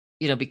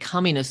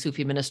 becoming a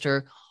Sufi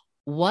minister,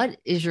 what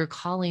is your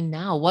calling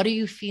now? What are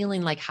you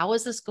feeling like? How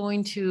is this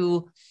going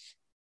to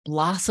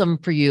blossom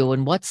for you,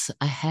 and what's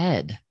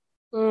ahead?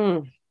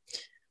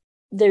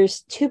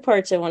 there's two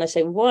parts I want to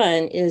say.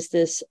 One is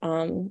this,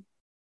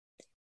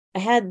 I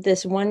had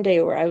this one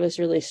day where I was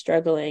really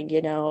struggling,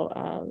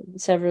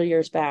 several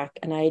years back,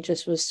 and I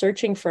just was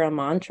searching for a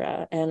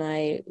mantra, and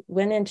I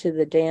went into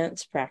the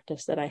dance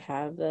practice that I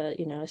have, the,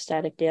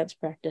 ecstatic dance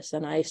practice.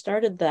 And I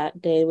started that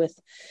day with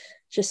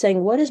just saying,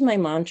 what is my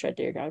mantra,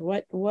 dear God?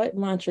 What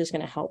mantra is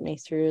going to help me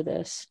through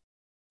this?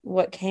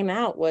 What came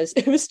out was,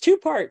 it was two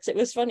parts. It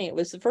was funny. It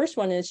was, the first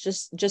one is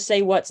just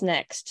say, what's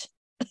next?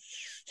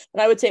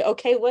 And I would say,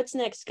 okay, what's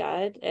next,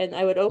 God? And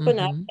I would open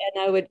up, and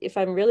I would, if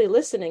I'm really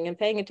listening and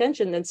paying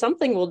attention, then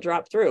something will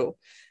drop through.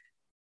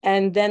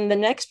 And then the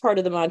next part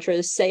of the mantra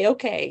is say,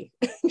 okay,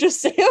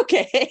 just say,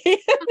 okay.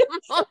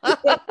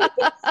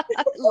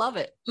 Love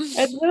it.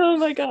 And, oh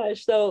my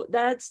gosh. So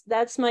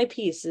that's my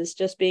piece, is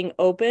just being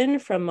open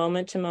from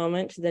moment to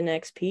moment to the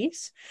next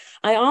piece.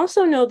 I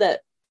also know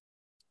that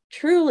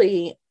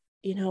truly,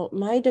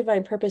 my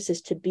divine purpose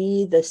is to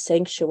be the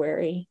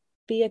sanctuary,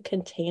 be a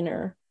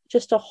container,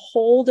 just a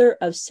holder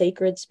of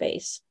sacred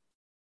space.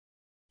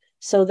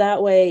 So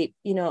that way,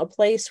 a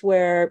place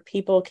where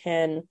people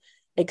can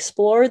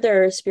explore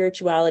their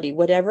spirituality,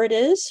 whatever it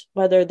is,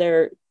 whether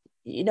they're,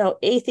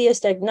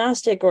 atheist,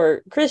 agnostic,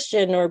 or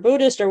Christian or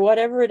Buddhist or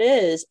whatever it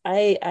is.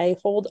 I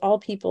hold all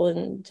people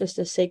in just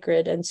as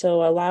sacred. And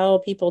so allow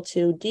people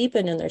to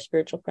deepen in their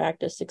spiritual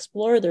practice,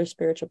 explore their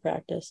spiritual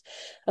practice,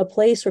 a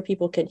place where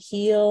people can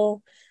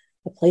heal,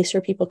 a place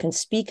where people can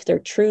speak their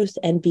truth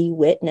and be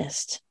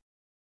witnessed.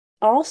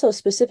 Also,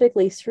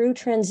 specifically through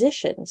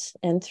transitions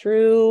and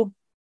through,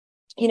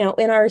 in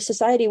our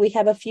society, we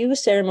have a few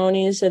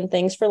ceremonies and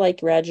things for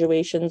like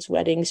graduations,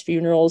 weddings,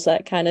 funerals,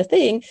 that kind of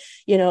thing,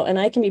 and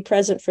I can be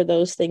present for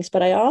those things.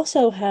 But I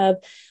also have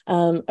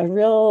a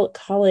real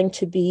calling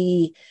to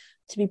be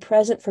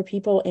present for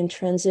people in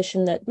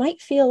transition that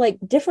might feel like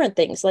different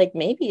things. Like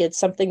maybe it's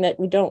something that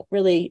we don't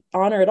really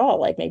honor at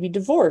all, like maybe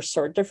divorce,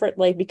 or different,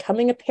 like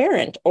becoming a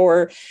parent,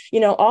 or,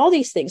 all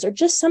these things, or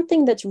just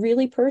something that's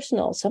really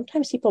personal.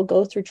 Sometimes people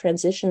go through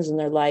transitions in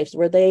their lives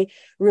where they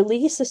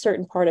release a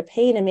certain part of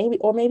pain, and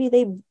maybe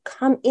they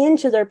come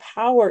into their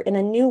power in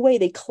a new way.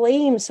 They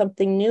claim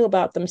something new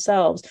about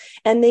themselves,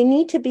 and they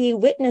need to be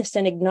witnessed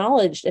and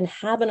acknowledged and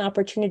have an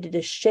opportunity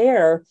to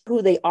share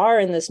who they are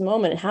in this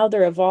moment and how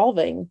they're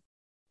evolving.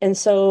 And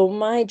so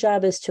my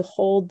job is to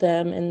hold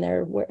them in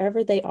their,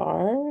 whoever they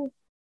are,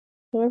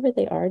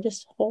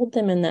 just hold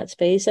them in that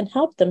space and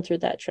help them through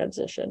that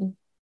transition.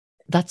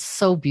 That's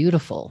so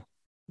beautiful.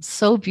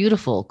 So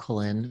beautiful,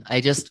 Colyn.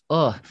 I've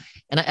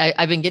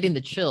been getting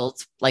the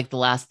chills like the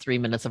last 3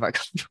 minutes of our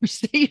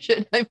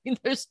conversation. I mean,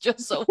 there's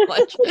just so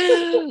much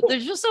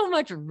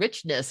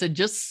richness, and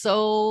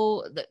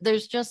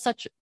there's just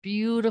such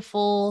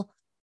beautiful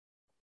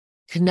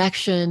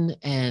connection,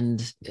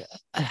 and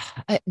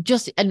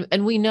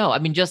we know, I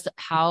mean, just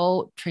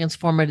how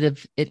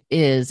transformative it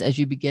is as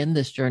you begin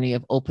this journey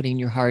of opening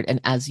your heart, and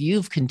as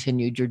you've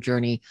continued your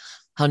journey,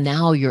 how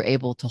now you're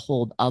able to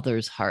hold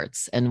others'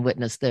 hearts and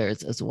witness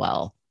theirs as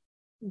well.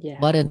 Yeah.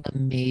 What an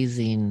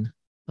amazing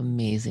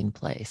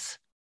place.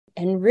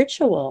 And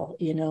ritual,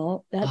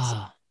 that's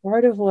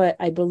part of what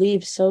I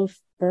believe so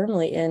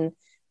firmly in,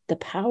 the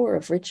power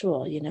of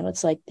ritual.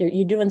 It's like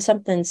you're doing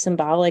something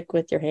symbolic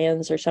with your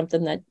hands, or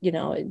something that,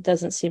 it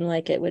doesn't seem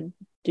like it would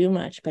do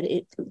much, but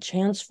it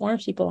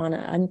transforms people on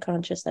an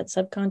unconscious, that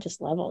subconscious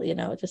level,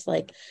 just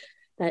like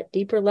that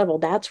deeper level.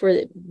 That's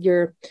where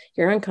your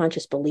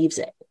unconscious believes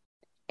it,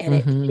 and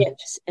it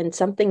hits, and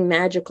something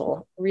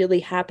magical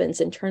really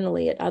happens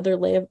internally at other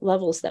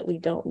levels that we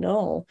don't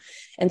know.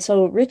 And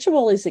so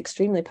ritual is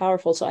extremely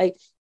powerful.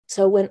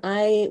 So when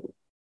I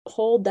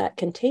hold that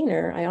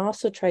container, I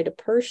also try to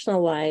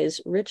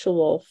personalize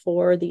ritual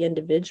for the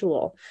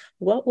individual.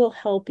 What will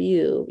help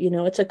you?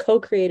 It's a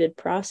co-created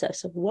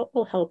process of what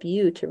will help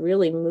you to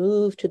really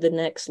move to the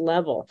next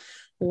level.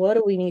 What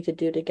do we need to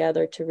do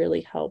together to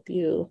really help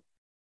you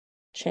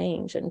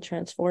change and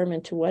transform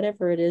into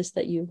whatever it is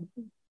that you're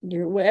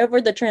whatever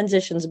the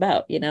transition's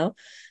about, Yeah.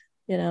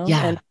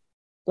 And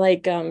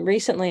like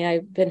recently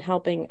I've been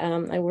helping,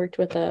 I worked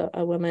with a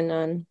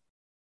woman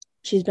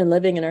she's been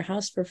living in her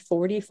house for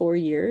 44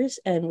 years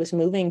and was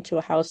moving to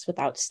a house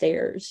without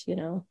stairs,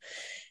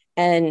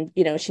 and,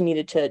 she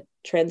needed to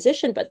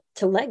transition, but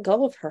to let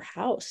go of her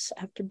house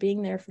after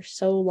being there for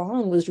so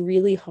long was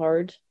really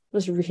hard,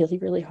 really,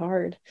 really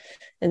hard.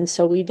 And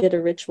so we did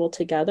a ritual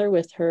together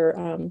with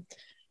her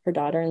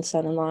daughter and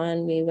son-in-law,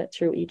 and we went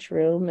through each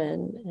room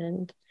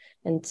and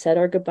said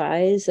our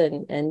goodbyes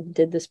and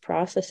did this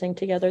processing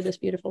together, this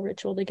beautiful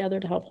ritual together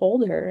to help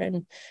hold her.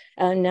 And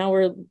now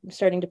we're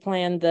starting to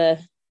plan the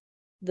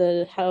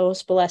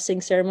house blessing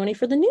ceremony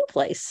for the new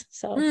place.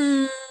 So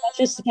that's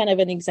just kind of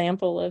an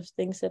example of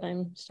things that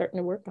I'm starting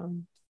to work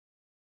on.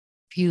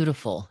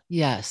 Beautiful.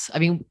 Yes. I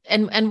mean,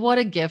 and what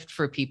a gift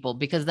for people,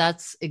 because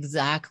that's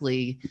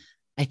exactly,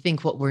 I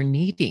think, what we're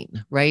needing,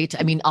 right?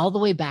 I mean, all the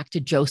way back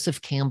to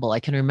Joseph Campbell, I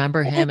can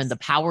remember him and the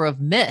power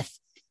of myth.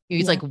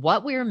 He's like,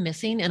 what we're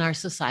missing in our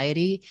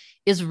society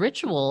is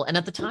ritual. And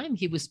at the time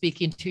he was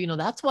speaking to,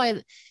 that's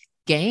why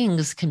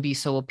gangs can be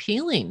so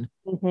appealing.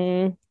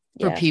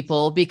 for Yeah.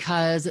 people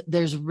because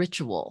there's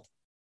ritual,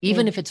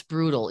 even if it's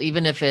brutal,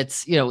 even if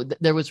it's,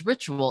 there was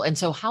ritual. And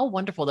so how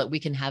wonderful that we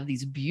can have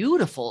these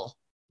beautiful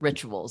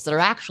rituals that are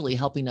actually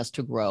helping us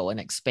to grow and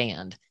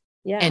expand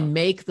and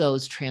make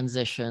those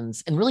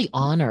transitions and really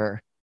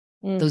honor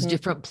those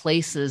different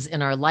places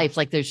in our life.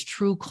 Like there's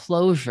true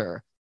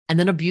closure and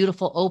then a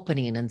beautiful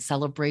opening and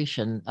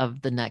celebration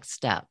of the next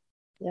step.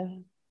 Yeah.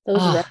 Those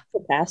rites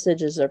of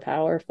passages are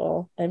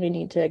powerful and we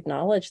need to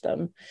acknowledge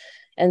them.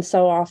 And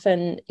so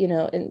often,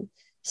 and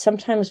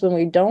sometimes when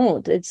we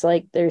don't, it's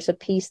like there's a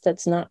piece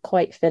that's not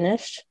quite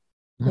finished,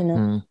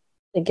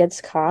 it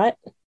gets caught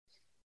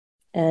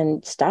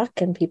and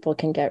stuck, and people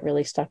can get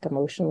really stuck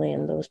emotionally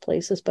in those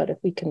places. But if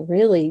we can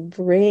really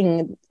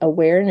bring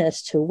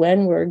awareness to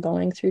when we're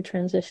going through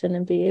transition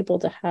and be able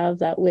to have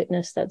that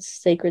witness, that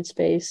sacred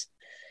space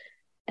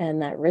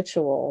and that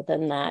ritual,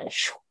 then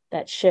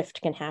that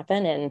shift can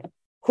happen and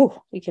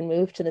we can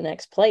move to the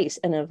next place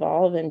and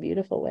evolve in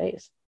beautiful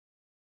ways.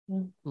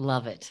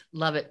 Love it.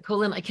 Love it.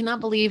 Colyn, I cannot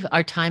believe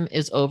our time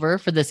is over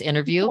for this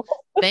interview.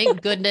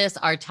 Thank goodness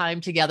our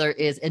time together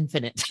is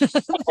infinite.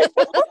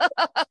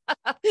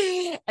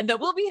 And that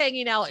we'll be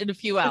hanging out in a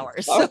few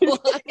hours. So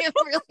I am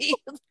really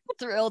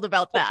thrilled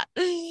about that.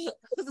 Yeah.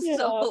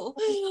 So,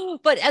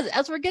 but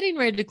as we're getting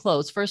ready to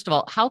close, first of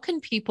all, how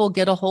can people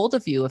get a hold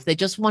of you if they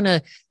just want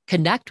to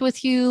connect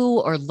with you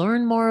or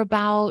learn more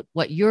about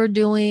what you're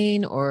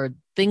doing or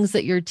things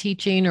that you're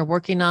teaching or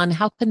working on?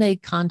 How can they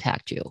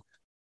contact you?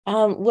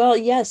 Well,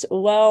 yes.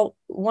 Well,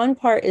 one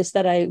part is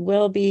that I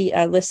will be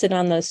listed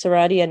on the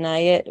Saradia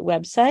Nayat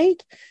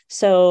website.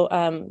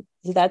 So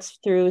that's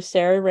through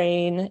Sarah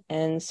Rain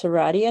and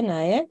Saradia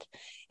Nayat.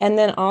 And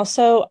then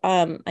also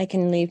I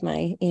can leave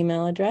my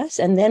email address.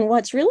 And then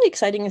what's really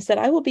exciting is that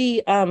I will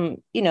be,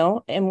 am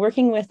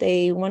working with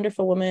a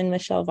wonderful woman.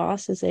 Michelle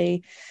Voss is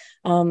a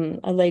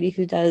lady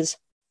who does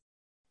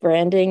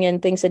branding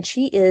and things. And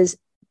she is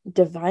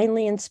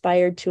divinely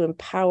inspired to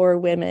empower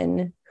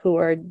women who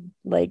are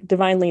like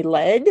divinely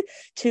led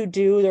to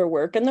do their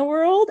work in the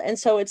world. And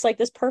so it's like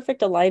this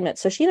perfect alignment.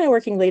 So she and I are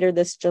working later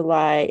this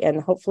July,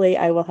 and hopefully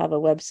I will have a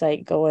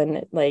website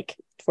going like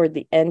toward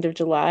the end of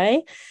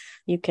July.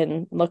 You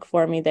can look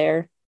for me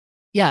there.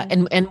 Yeah.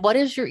 And what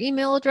is your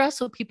email address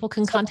so people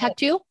can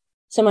contact you?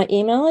 So my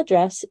email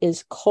address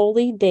is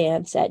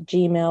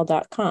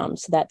colydance@gmail.com.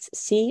 So that's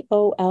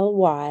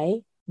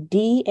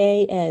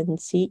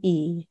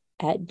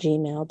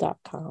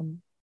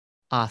COLYDANCE@gmail.com.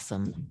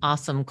 Awesome.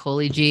 Awesome,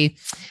 Coley G.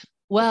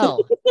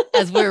 Well,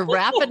 as we're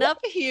wrapping up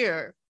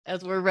here,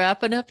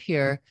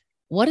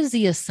 what is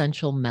the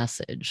essential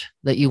message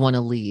that you want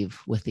to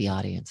leave with the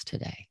audience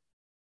today?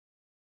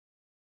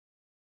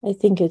 I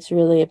think it's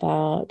really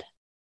about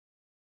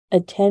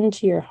attend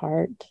to your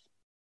heart.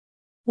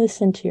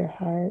 Listen to your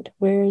heart.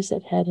 Where is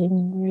it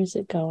heading? Where is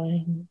it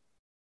going?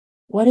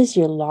 What is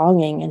your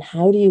longing and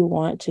how do you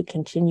want to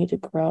continue to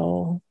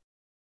grow?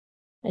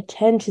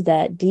 Attend to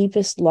that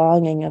deepest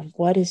longing of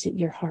what is it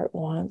your heart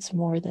wants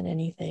more than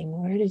anything.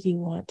 Where do you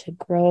want to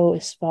grow,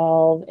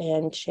 evolve,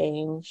 and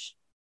change?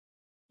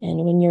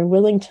 And when you're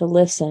willing to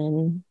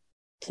listen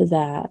to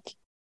that,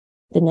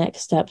 the next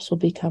steps will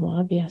become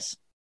obvious.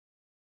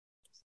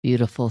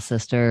 Beautiful,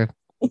 sister.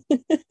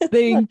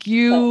 Thank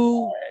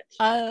you.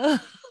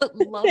 I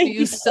love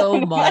you so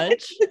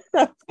much. It's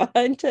so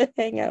fun to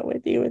hang out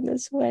with you in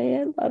this way.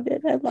 I love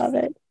it. I love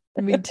it.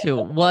 Me too.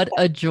 What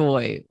a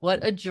joy. What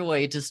a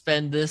joy to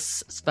spend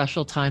this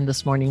special time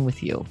this morning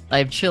with you. I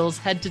have chills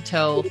head to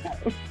toe.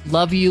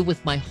 Love you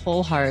with my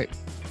whole heart.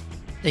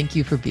 Thank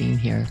you for being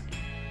here.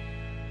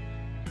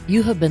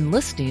 You have been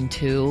listening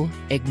to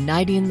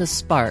Igniting the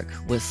Spark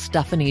with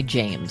Stephanie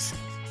James.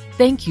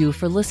 Thank you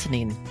for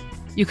listening.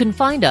 You can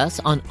find us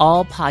on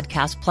all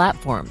podcast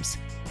platforms.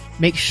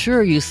 Make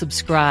sure you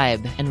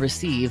subscribe and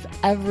receive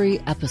every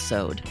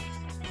episode.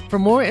 For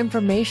more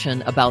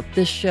information about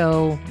this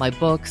show, my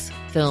books,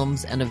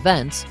 films, and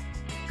events,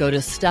 go to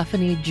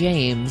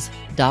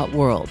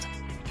stephaniejames.world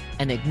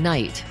and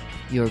ignite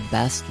your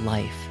best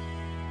life.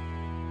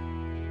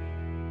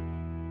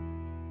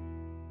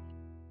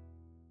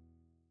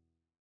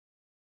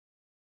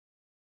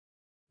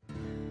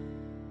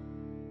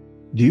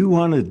 Do you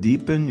want to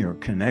deepen your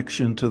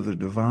connection to the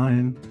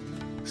divine,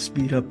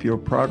 speed up your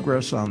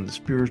progress on the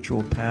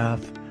spiritual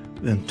path?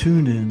 Then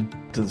tune in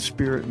to the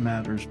Spirit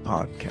Matters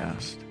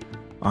podcast.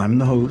 I'm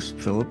the host,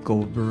 Philip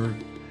Goldberg,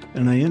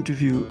 and I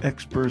interview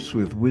experts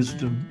with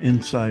wisdom,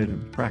 insight,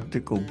 and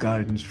practical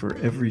guidance for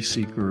every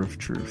seeker of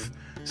truth.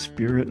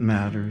 Spirit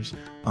Matters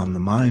on the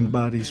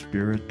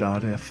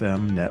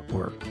MindBodySpirit.fm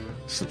network.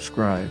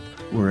 Subscribe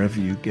wherever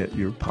you get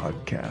your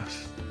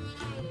podcasts.